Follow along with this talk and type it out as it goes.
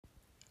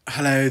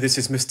Hello, this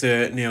is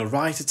Mr. Neil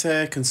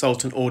Reiteter,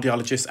 consultant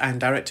audiologist and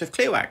director of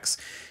Clearwax.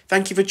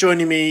 Thank you for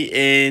joining me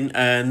in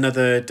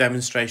another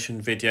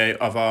demonstration video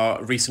of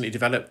our recently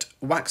developed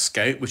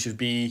WAXscope, which will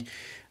be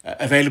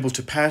available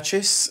to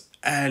purchase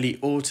early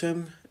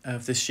autumn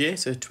of this year,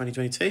 so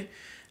 2022.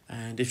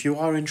 And if you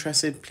are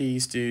interested,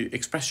 please do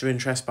express your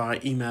interest by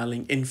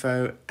emailing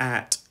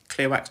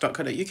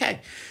info@clearwax.co.uk.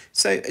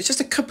 So it's just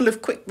a couple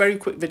of very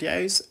quick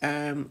videos,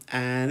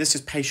 and this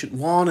is patient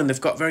one, and they've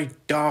got very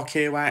dark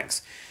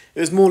earwax. It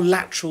was more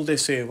lateral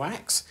this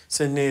earwax,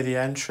 so near the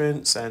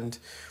entrance, and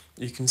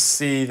you can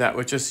see that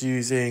we're just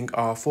using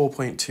our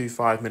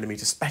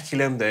 4.25mm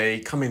speculum.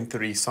 They come in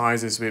four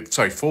sizes. We've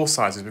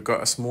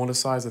got a smaller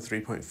size, the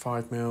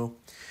 3.5mm,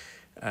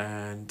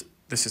 and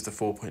this is the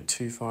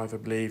 4.25, I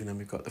believe, and then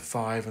we've got the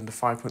 5 and the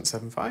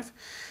 5.75.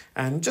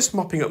 And just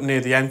mopping up near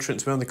the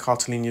entrance, we're on the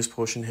cartilaginous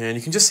portion here, and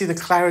you can just see the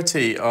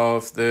clarity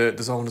of the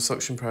Zollner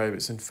suction probe.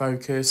 It's in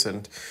focus,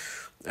 and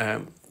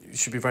you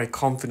should be very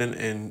confident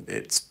in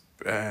its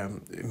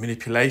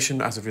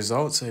manipulation as a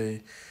result, so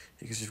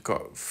because you've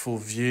got full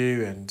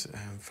view and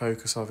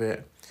focus of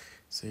it,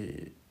 so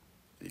it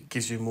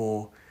gives you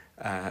more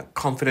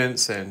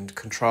confidence and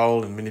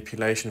control and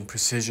manipulation and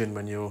precision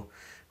when you're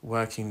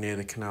working near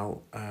the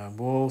canal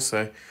wall.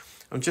 So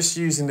I'm just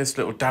using this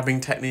little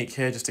dabbing technique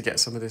here just to get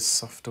some of this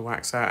softer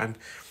wax out, and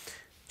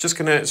just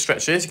going to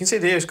stretch it. As you can see,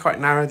 the ear is quite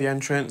narrow, the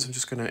entrance. I'm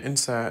just going to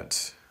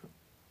insert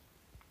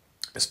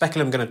a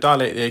speculum. I'm going to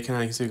dilate the ear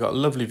canal. You can see we've got a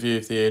lovely view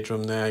of the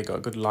eardrum there. You've got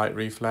a good light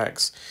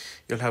reflex.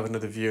 You'll have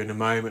another view in a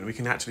moment. We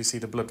can actually see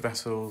the blood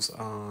vessels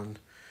on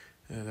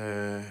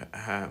the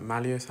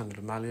malleus, handle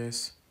of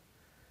malleus.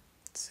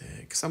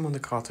 Because I'm on the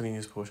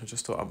cartilaginous portion, I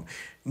just thought I'd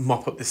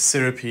mop up this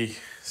syrupy,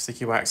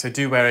 sticky wax. I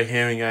do wear a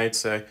hearing aid,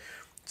 so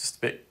just a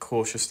bit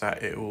cautious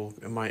that it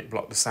might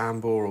block the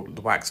sound bore or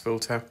the wax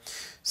filter.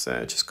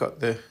 So just got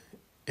the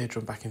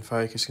eardrum back in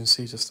focus. You can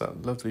see just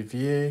that lovely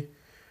view.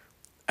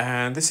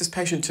 And this is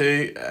patient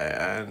 2,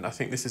 and I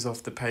think this is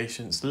off the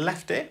patient's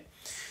left ear.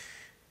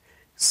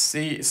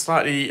 See,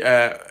 slightly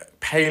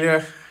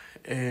paler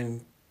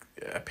in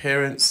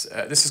appearance.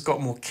 This has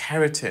got more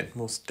keratin,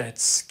 more dead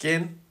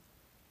skin.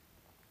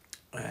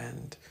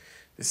 And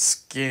the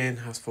skin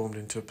has formed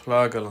into a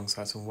plug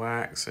alongside some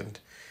wax, and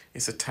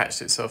it's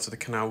attached itself to the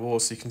canal wall.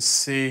 So you can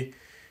see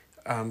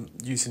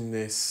using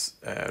this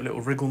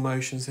little wriggle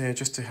motions here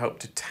just to help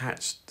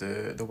detach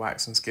the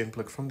wax and skin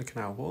plug from the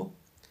canal wall.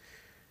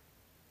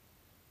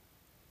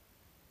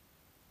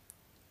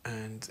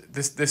 And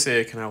this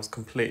ear canal is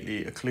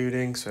completely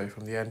occluding, so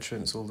from the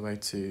entrance all the way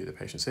to the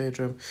patient's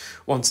eardrum.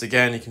 Once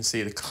again, you can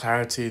see the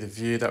clarity, the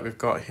view that we've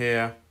got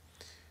here.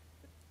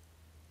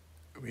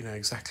 We know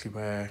exactly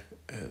where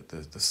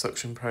the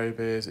suction probe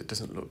is. It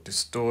doesn't look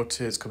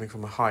distorted. It's coming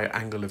from a higher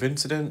angle of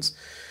incidence,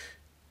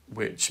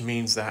 which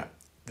means that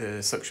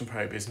the suction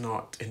probe is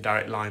not in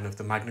direct line of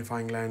the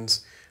magnifying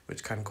lens,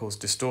 which can cause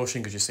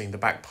distortion because you're seeing the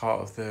back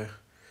part of the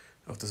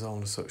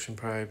Zollner suction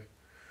probe.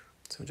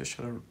 So I'm just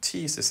trying to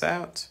tease this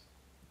out.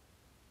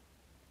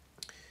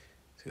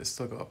 So it's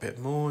still got a bit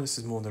more. This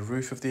is more on the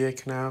roof of the ear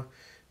canal.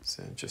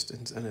 So and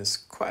there's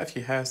quite a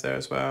few hairs there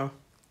as well.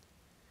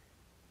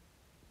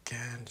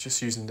 Again,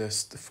 just using the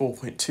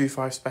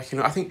 4.25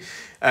 speculum. I think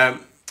the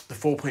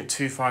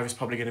 4.25 is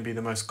probably going to be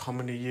the most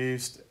commonly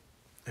used.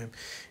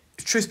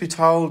 Truth be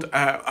told,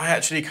 I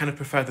actually kind of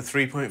prefer the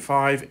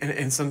 3.5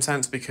 in some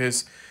sense,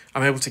 because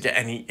I'm able to get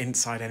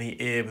inside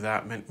any ear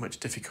without much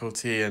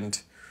difficulty,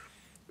 and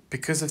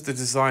because of the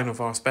design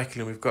of our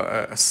speculum, we've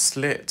got a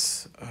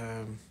slit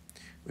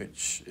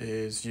which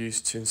is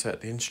used to insert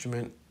the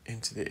instrument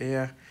into the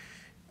ear.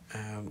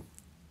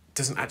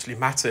 Doesn't actually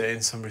matter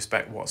in some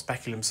respect what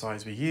speculum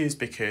size we use,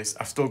 because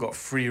I've still got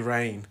free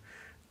reign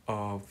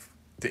of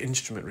the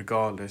instrument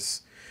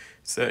regardless.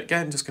 So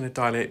again, just going to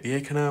dilate the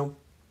ear canal.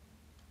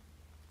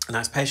 And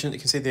as patient, you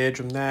can see the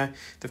eardrum there.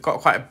 They've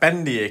got quite a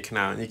bendy ear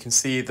canal, and you can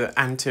see the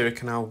anterior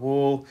canal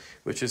wall,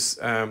 which is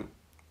kind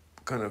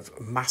of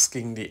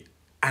masking the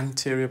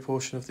anterior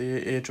portion of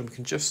the eardrum. We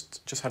can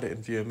just had it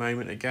in view a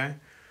moment ago.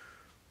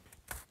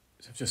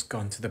 So I've just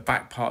gone to the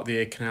back part of the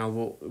ear canal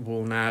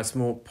wall now. It's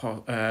more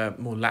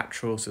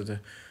lateral, so the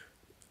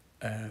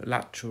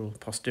lateral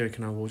posterior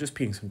canal wall, just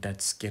peeling some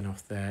dead skin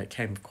off there. It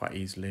came quite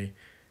easily.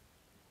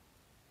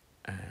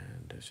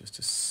 And there's just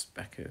a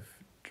speck of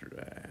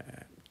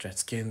dead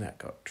skin that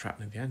got trapped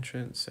in the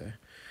entrance. So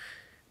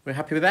we're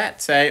happy with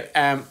that. So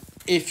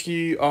if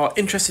you are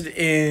interested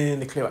in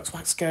the Clearwax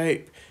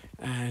WAXscope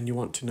and you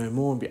want to know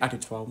more and be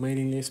added to our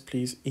mailing list,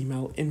 please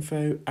email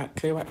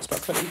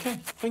info@clearwax.co.uk.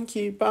 Thank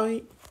you.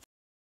 Bye.